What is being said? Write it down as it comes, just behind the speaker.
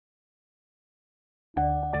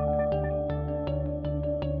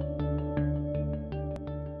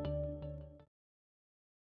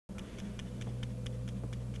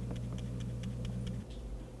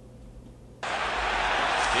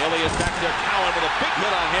there, Cowan with a big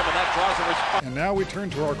hit on him, and that draws a response. And now we turn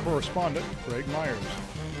to our correspondent, Greg Myers.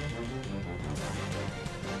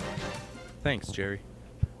 Thanks, Jerry.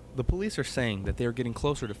 The police are saying that they are getting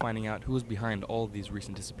closer to finding out who is behind all of these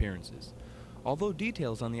recent disappearances. Although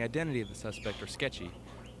details on the identity of the suspect are sketchy,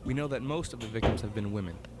 we know that most of the victims have been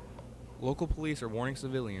women. Local police are warning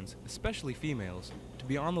civilians, especially females, to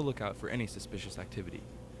be on the lookout for any suspicious activity.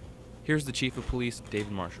 Here's the Chief of Police,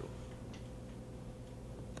 David Marshall.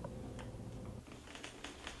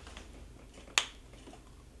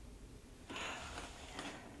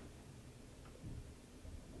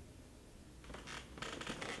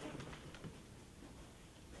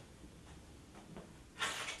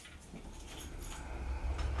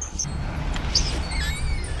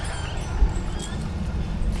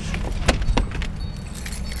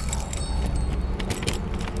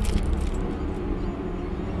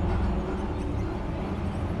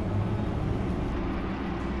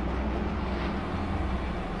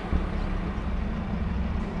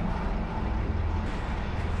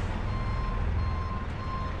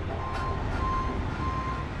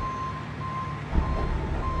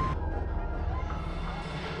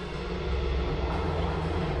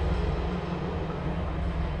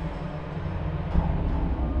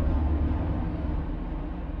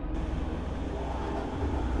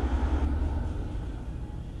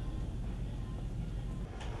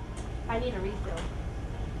 I need a refill.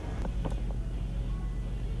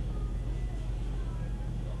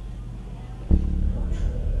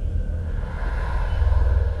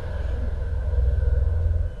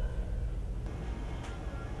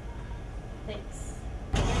 Thanks.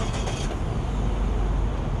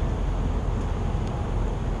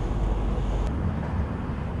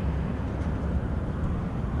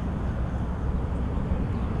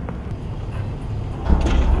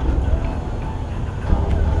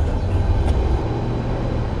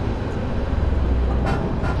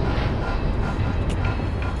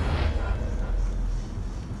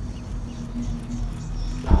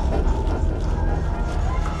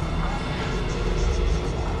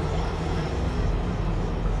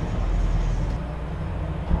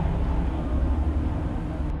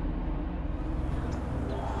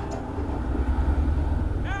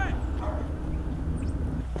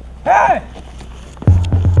 Hey!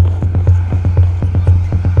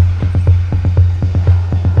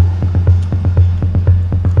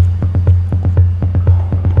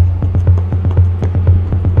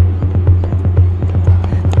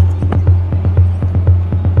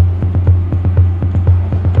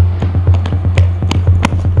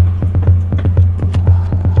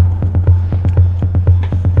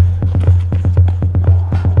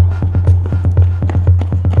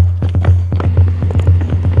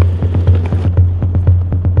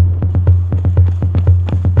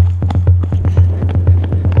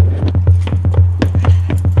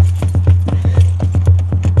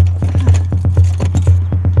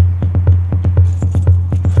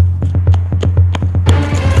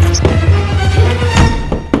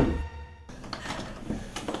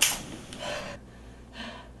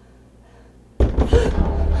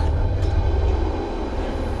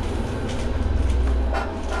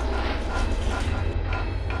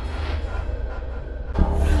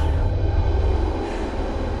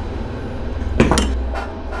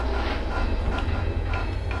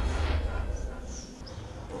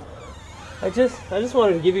 I just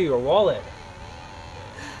wanted to give you your wallet.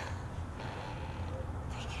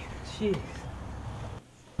 Jeez.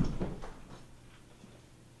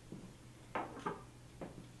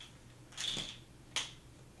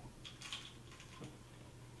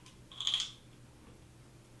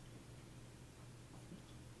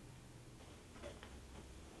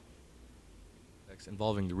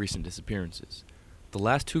 Involving the recent disappearances. The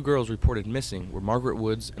last two girls reported missing were Margaret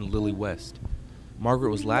Woods and Lily West.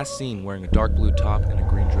 Margaret was last seen wearing a dark blue top and a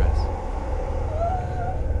green